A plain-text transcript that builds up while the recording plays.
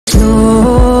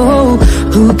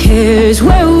cares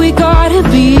where we gotta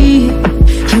be?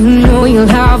 You know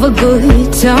you'll have a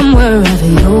good time wherever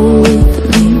you're with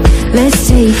me. Let's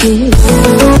take it.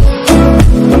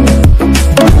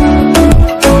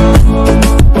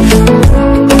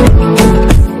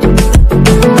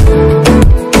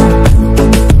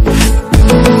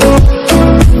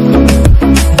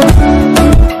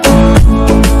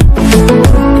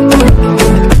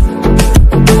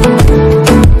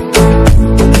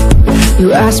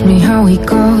 Ask me how we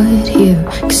got here,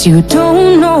 'cause you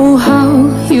don't know how.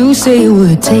 You say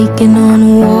we're taking on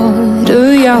water,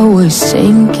 yeah, we're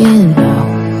sinking now.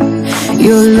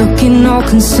 You're looking all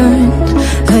concerned,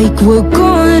 like we're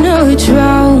gonna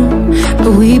drown,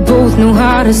 but we both know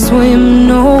how to swim,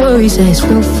 no worries as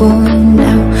we'll fall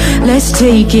now. Let's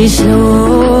take it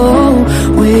slow,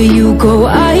 where you go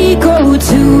I go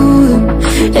too,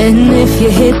 and if you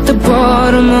hit the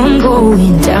bottom I'm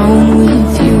going down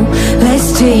with you. Let's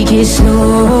take it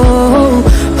slow,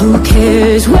 who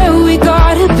cares where we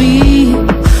gotta be?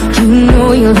 You know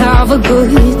you'll have a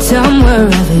good time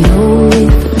wherever you're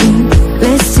with me.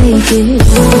 Let's take it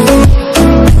slow.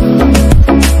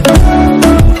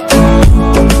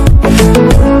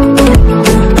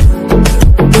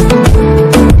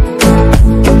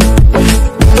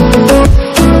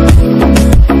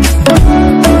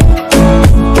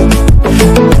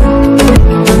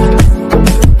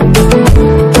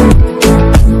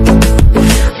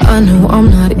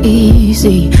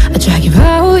 I drag you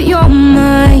out your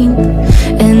mind,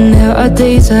 and there are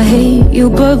days I hate you,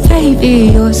 but baby,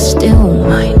 you're still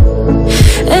mine.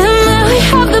 And now we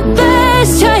have the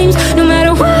best times, no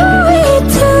matter what we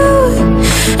do.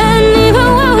 And even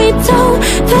when we don't,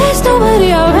 there's nobody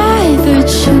I'd rather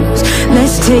choose.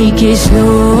 Let's take it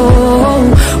slow,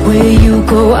 where you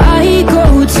go I go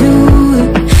too,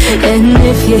 and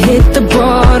if you hit the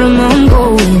bottom I'm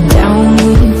going down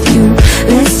with you.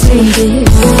 Let's take it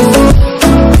slow.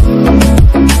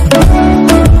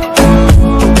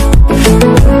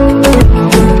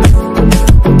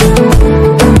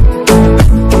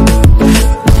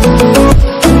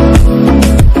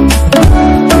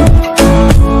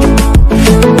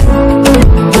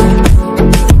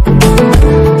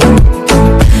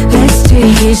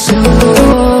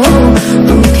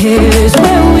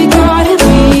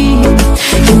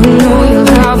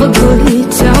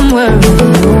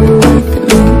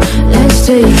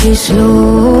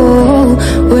 Slow,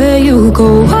 where you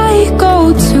go I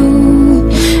go too,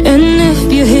 and if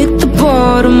you hit the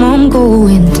bottom I'm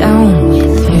going down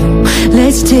with you.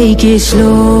 Let's take it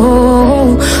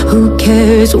slow, who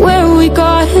cares where we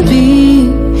gotta be?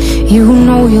 You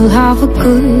know you'll have a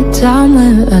good time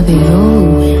wherever you're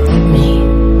with me.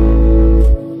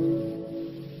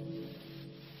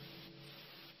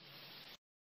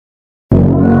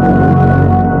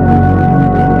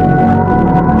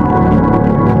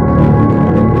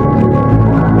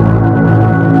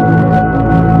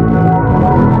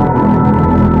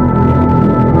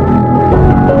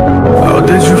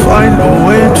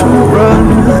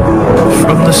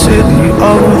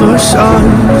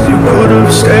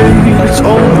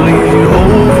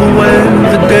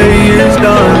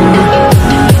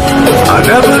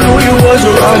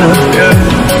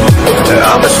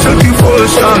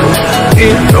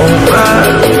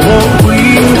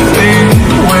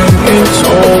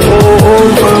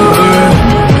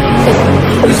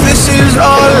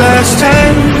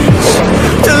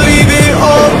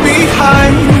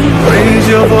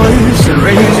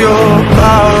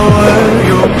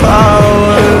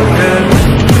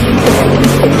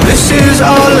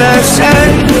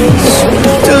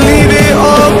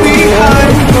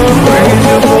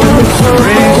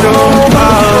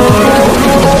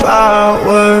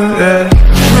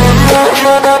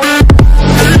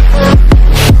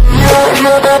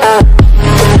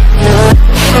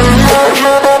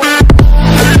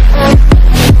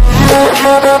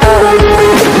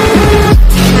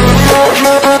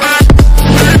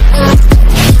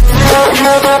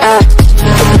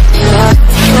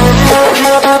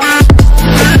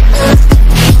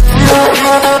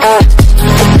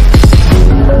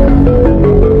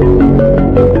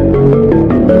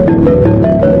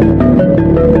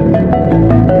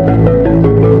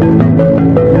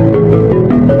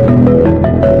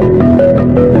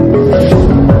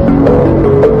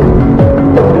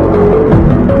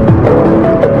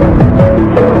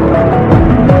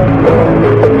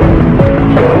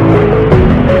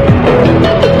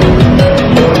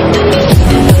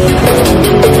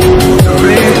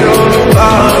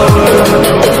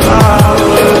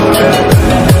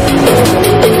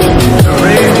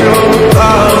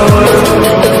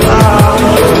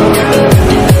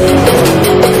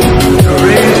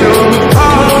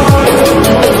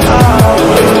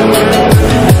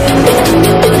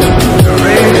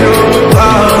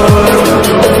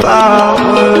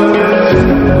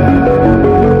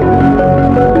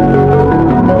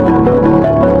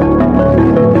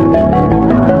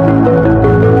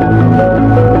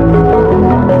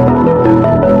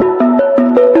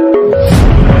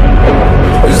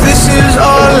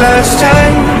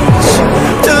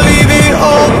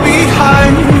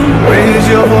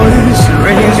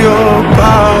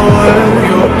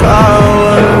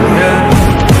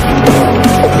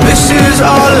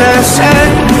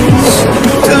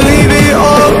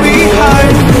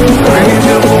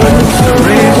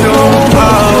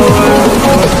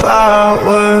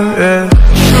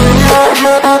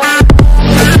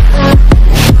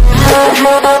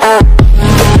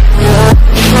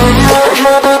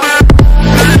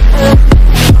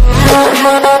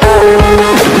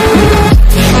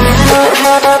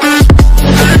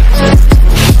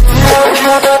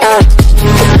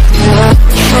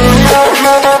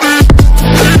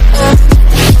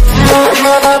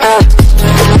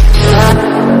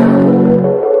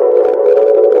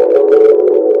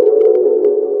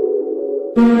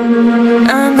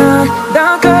 I'm not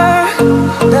the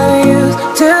girl that I used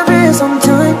to be.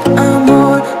 Sometimes I'm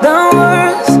more than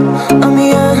words. I'm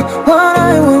beyond what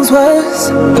I once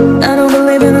was. I don't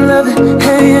believe in love,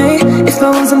 hey, hey. If I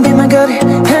want something, I got it,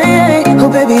 hey, hey. Oh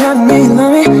baby, I know you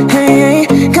love me, hey,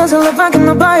 hey. Cause your love, I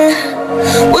cannot buy it.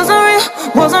 Wasn't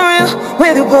real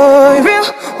with you, boy. Real,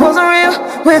 wasn't real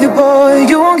with you, boy.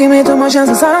 You won't give me too much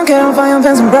chances, I don't care, I'm fine, I'm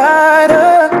fancy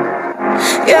brighter.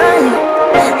 Yeah,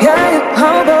 yeah,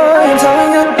 oh boy, I'm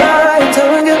telling you goodbye, I'm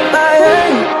telling you goodbye, yeah,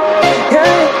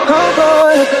 yeah, oh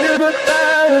boy, I'm telling you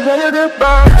goodbye, I'm telling you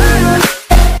goodbye.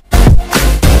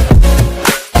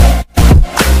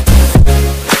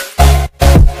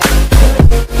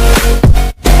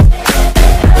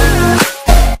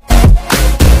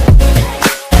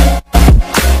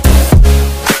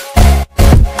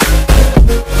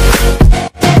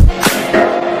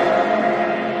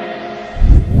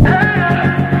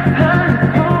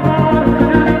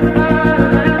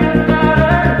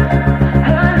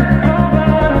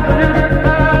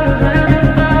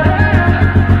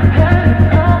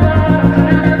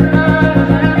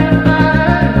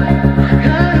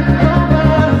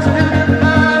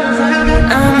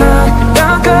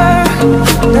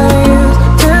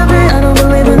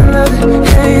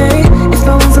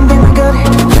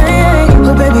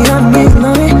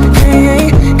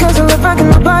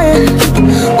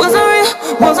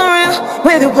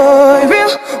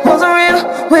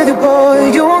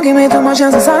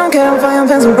 Chances, I don't care, I'm fine, I'm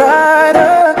fancy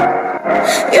brighter.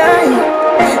 Yeah,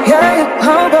 yeah,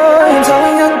 oh boy, I'm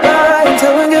telling you goodbye, I'm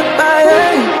telling you goodbye,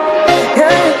 yeah,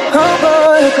 yeah, oh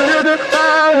boy, I'm telling you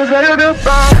goodbye, I'm telling you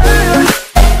goodbye.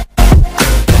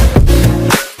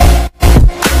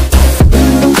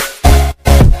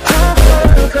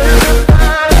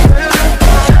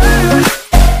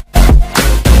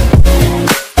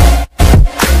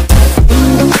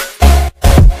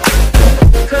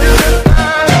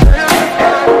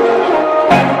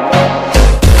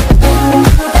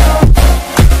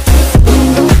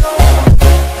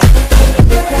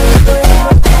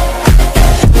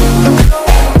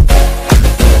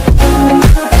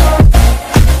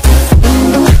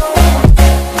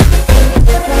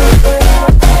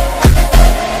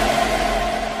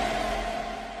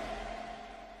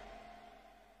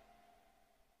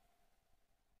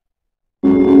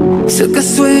 Took a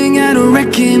swing at a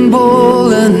wrecking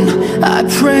ball and I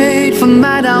prayed for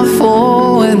my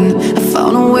downfall, and I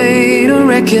found a way to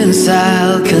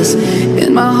reconcile, 'cause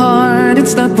in my heart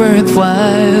it's not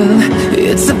worthwhile.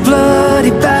 It's a bloody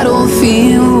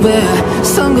battlefield where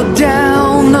some go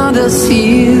down, others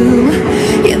heal.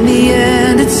 In the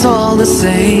end it's all the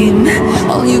same.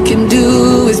 All you can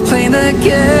do is play the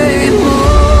game.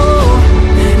 Oh,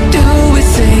 do we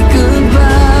say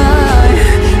goodbye?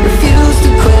 Refuse to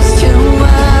question why.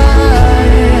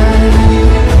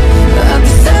 I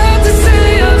deserve to say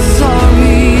I'm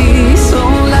sorry, so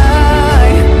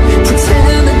lie.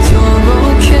 Pretend that you're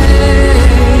okay.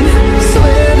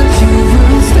 Swear that you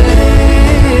will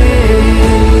stay.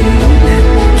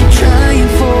 Keep trying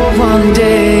for one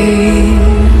day.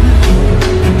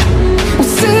 I'm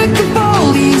sick of all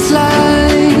these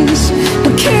lies.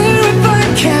 Don't care if I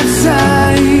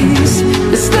capsize.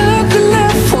 There's nothing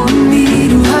left for me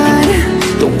to hide.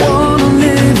 Don't wanna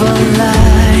live a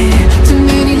lie. Too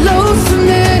many lows, too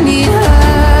many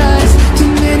highs.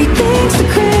 Too many things to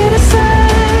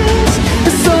criticize.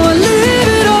 And so I leave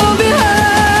it all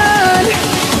behind.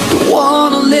 Don't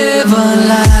wanna live a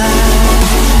lie.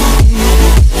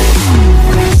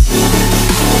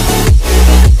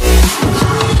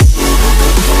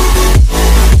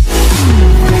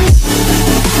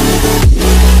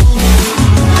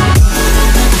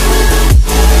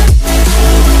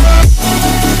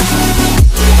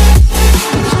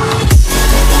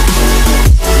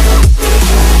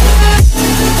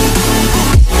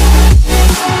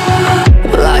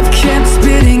 Life kept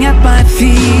spitting at my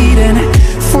feet and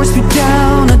forced me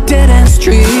down a dead-end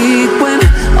street when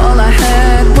all I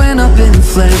had went up in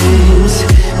flames.